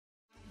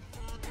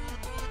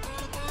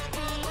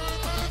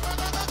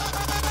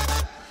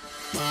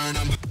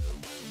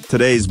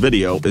Today's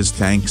video is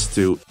thanks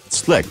to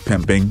Slick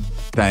Pimping.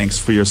 Thanks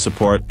for your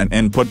support and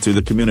input to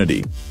the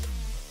community.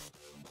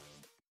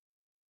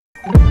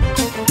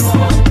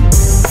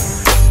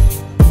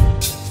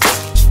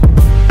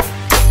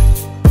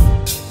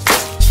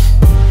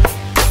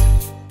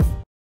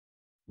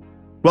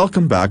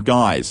 Welcome back,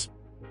 guys.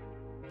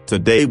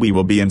 Today we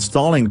will be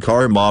installing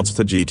car mods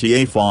to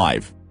GTA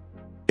 5.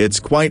 It's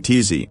quite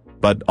easy,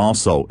 but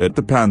also it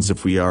depends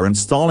if we are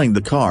installing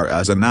the car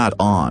as an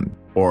add-on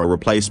or a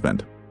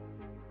replacement.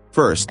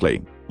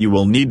 Firstly, you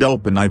will need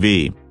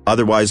openiv,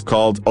 otherwise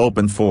called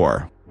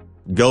Open4.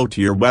 Go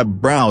to your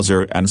web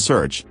browser and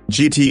search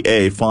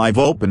GTA 5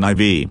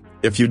 openiv,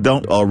 if you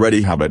don't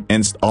already have it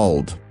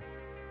installed.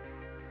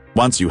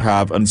 Once you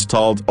have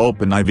installed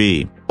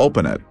openiv,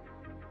 open it.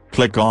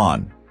 Click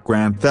on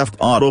Grand Theft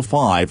Auto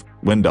 5,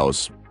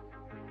 Windows.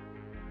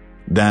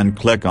 Then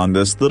click on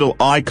this little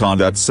icon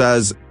that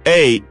says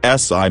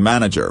ASI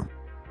Manager.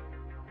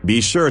 Be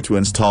sure to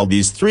install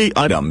these 3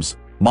 items.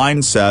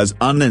 Mine says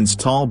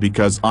uninstall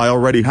because I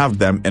already have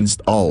them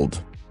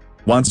installed.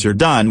 Once you're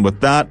done with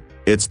that,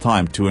 it's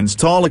time to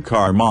install a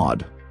car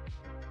mod.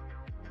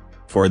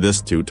 For this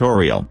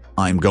tutorial,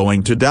 I'm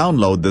going to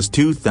download this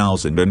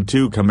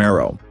 2002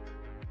 Camaro.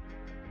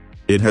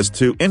 It has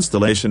 2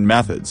 installation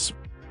methods.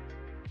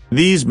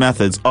 These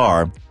methods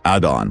are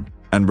add-on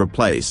and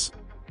replace.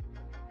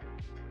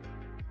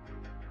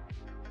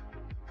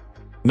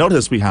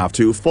 Notice we have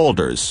 2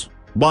 folders,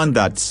 one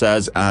that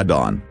says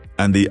add-on,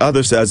 and the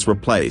other says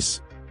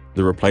replace.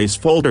 The replace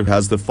folder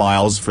has the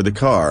files for the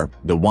car,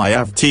 the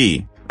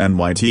YFT and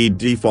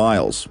YTD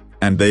files,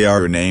 and they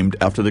are named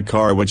after the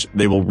car which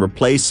they will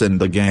replace in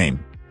the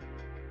game.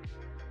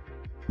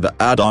 The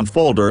add-on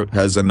folder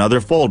has another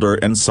folder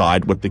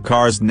inside with the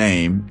car's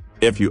name.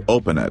 If you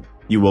open it,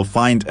 you will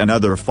find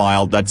another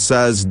file that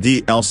says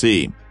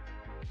DLC.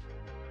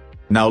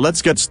 Now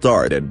let's get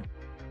started.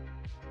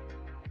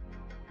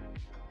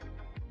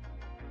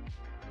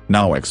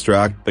 Now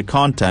extract the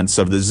contents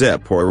of the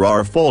zip or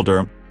RAR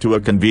folder to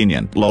a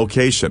convenient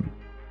location.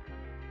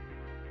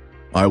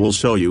 I will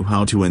show you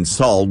how to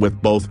install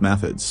with both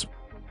methods.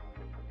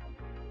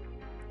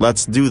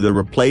 Let's do the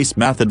replace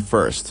method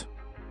first.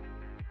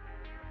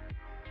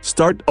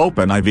 Start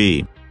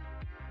openiv.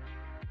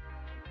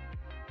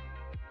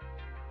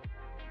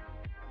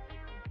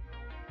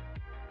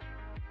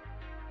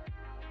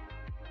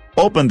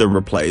 Open the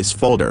replace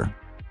folder.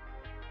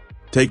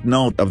 Take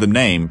note of the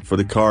name for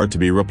the car to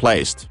be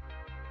replaced.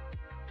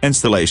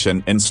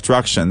 Installation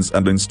instructions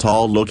and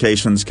install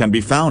locations can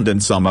be found in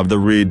some of the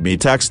README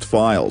text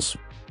files,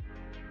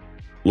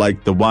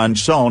 like the one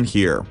shown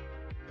here.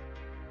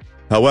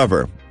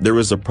 However, there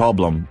is a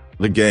problem: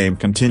 the game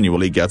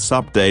continually gets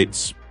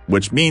updates,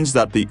 which means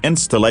that the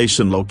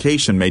installation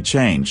location may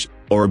change,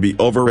 or be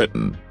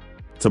overwritten.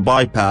 To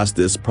bypass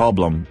this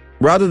problem,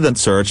 rather than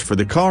search for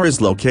the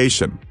car's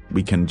location,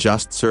 we can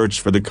just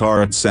search for the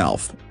car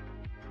itself.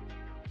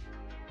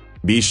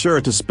 Be sure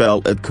to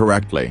spell it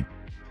correctly.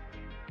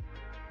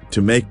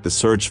 To make the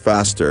search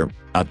faster,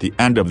 at the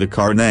end of the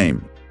car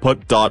name,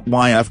 put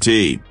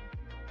 .yft.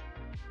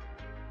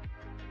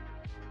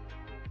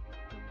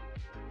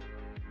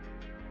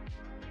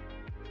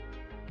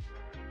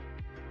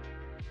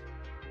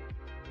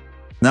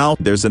 Now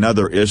there's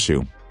another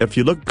issue. If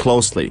you look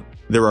closely,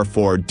 there are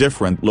 4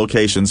 different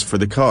locations for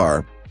the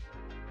car.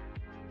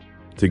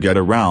 To get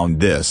around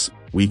this,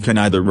 we can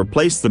either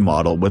replace the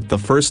model with the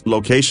first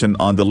location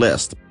on the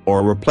list,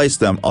 or replace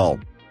them all.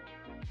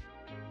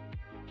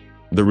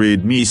 The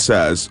README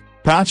says,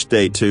 patch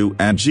date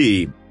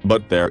 2NG,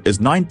 but there is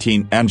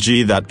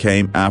 19NG that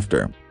came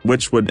after,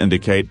 which would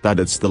indicate that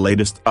it's the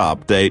latest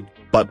update,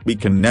 but we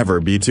can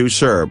never be too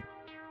sure.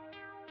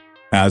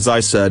 As I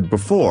said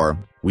before,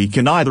 we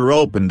can either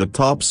open the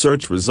top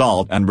search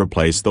result and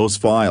replace those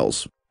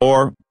files,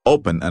 or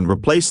open and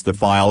replace the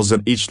files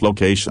in each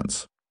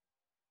locations.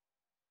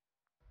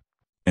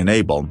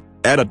 Enable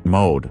edit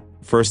mode,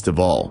 first of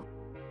all.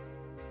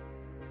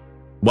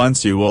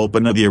 Once you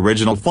open the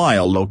original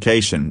file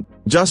location,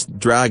 just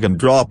drag and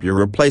drop your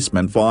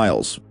replacement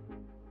files.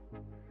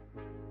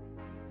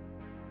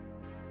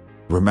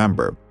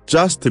 Remember,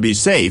 just to be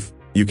safe,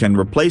 you can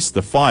replace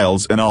the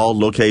files in all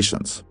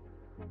locations.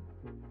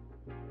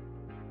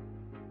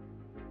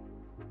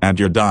 And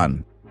you're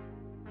done.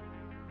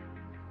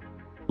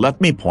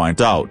 Let me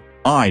point out,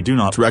 I do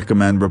not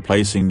recommend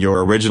replacing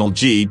your original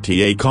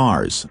GTA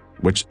cars,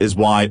 which is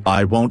why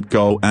I won't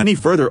go any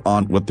further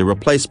on with the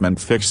replacement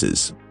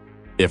fixes.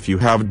 If you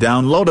have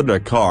downloaded a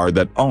car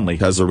that only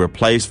has a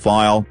replace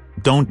file,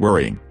 don't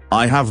worry,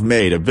 I have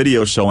made a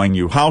video showing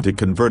you how to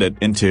convert it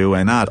into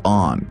an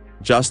add-on.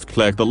 Just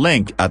click the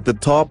link at the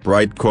top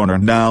right corner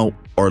now,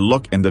 or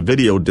look in the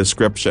video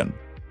description.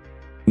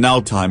 Now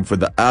time for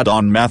the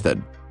add-on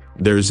method.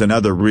 There's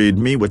another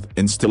README with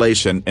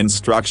installation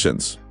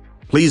instructions.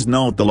 Please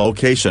note the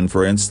location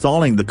for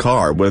installing the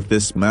car with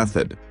this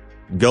method.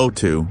 Go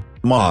to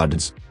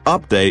Mods,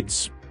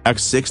 Updates,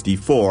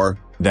 X64,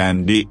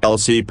 then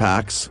DLC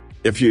Packs.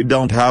 If you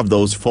don't have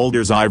those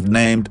folders I've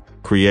named,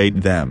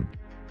 create them.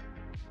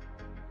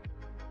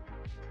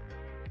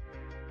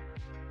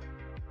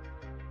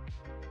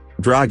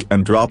 Drag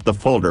and drop the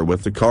folder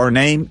with the car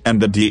name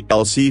and the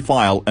DLC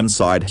file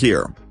inside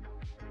here.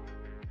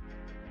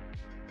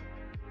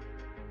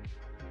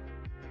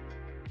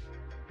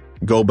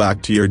 Go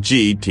back to your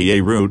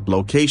GTA root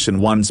location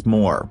once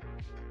more.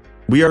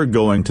 We are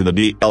going to the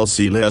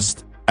DLC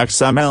list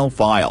XML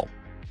file.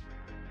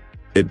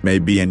 It may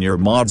be in your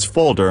mods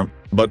folder,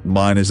 but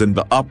mine is in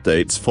the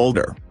updates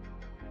folder.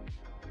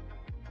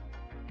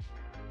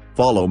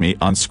 Follow me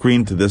on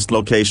screen to this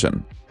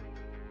location.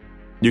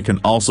 You can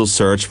also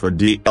search for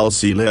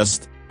DLC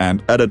list,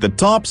 and edit the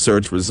top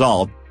search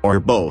result, or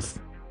both.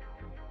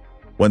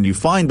 When you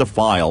find the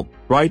file,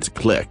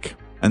 right-click,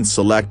 and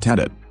select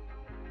Edit.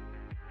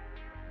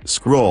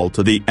 Scroll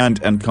to the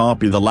end and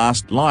copy the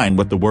last line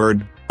with the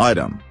word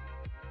item.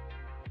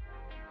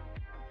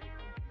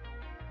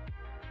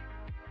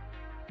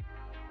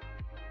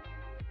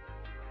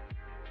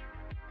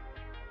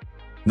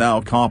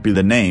 Now copy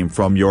the name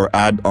from your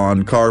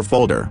add-on car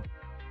folder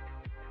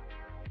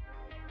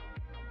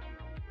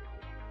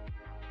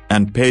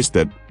and paste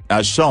it,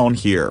 as shown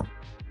here.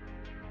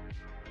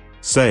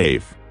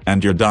 Save,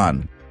 and you're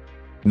done.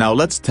 Now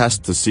let's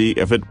test to see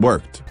if it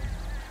worked.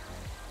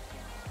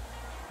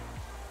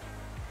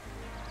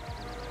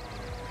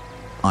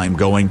 I'm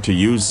going to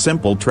use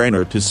Simple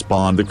Trainer to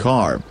spawn the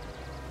car.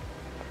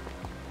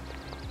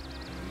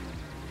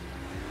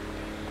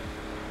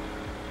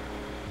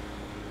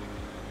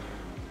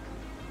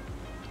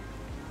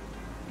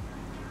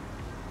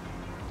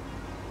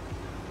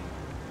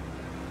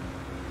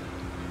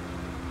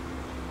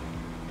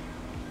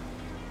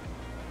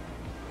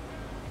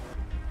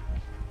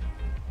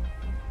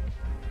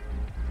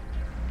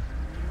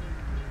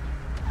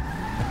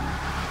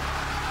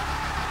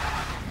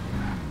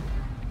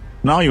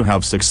 Now you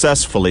have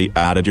successfully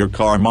added your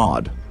car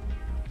mod.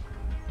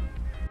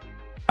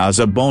 As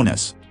a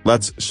bonus,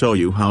 let's show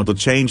you how to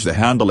change the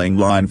handling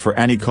line for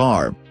any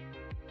car.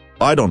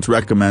 I don't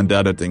recommend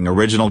editing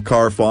original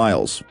car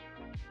files.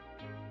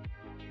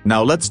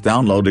 Now let's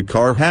download the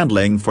car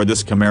handling for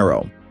this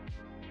Camaro.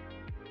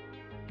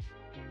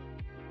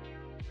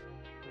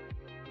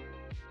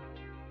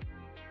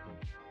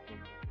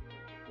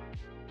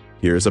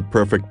 Here's a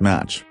perfect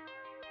match.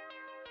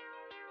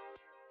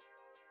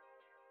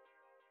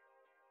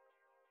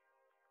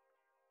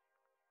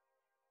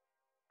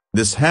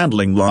 This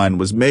handling line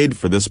was made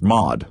for this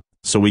mod,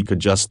 so we could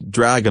just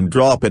drag and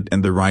drop it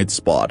in the right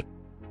spot.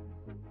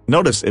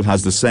 Notice it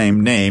has the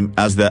same name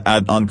as the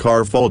add-on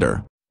car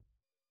folder.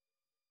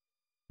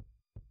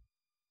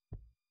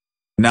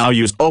 Now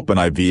use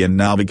openiv and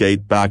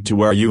navigate back to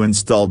where you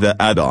installed the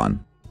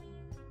add-on.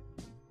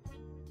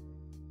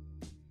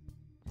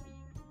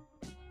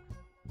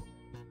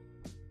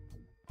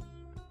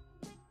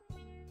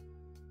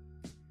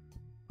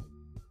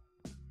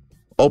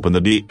 Open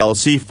the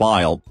DLC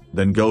file,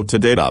 then go to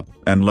Data,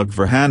 and look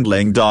for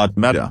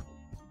handling.meta.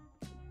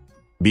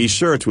 Be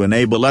sure to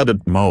enable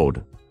edit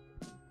mode.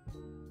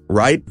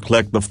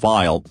 Right-click the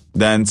file,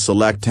 then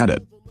select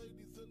Edit.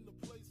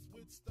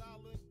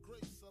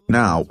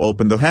 Now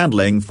open the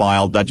handling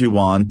file that you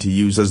want to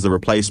use as the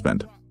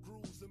replacement.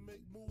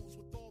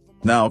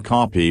 Now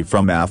copy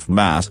from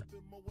fmask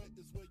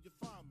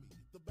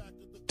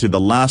to the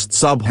last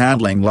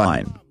sub-handling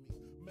line.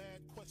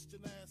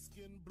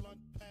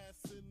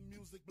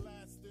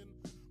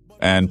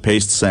 And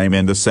paste same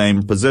in the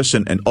same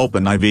position in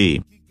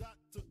openiv.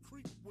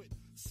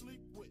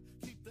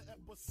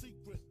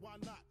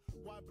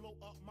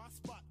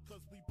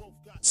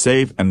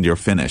 Save and you're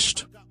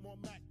finished.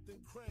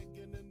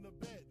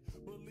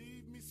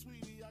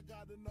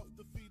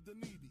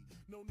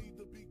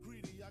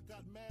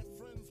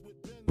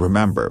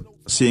 Remember,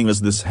 seeing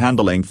as this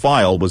handling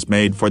file was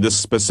made for this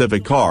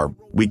specific car,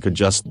 we could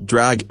just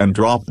drag and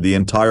drop the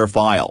entire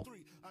file.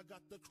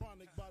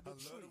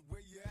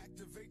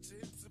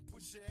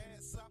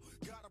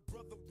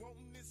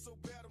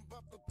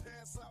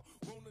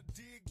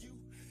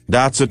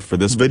 That's it for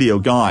this video,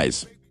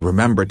 guys.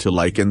 Remember to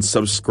like and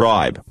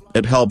subscribe,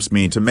 it helps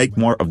me to make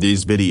more of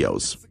these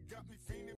videos.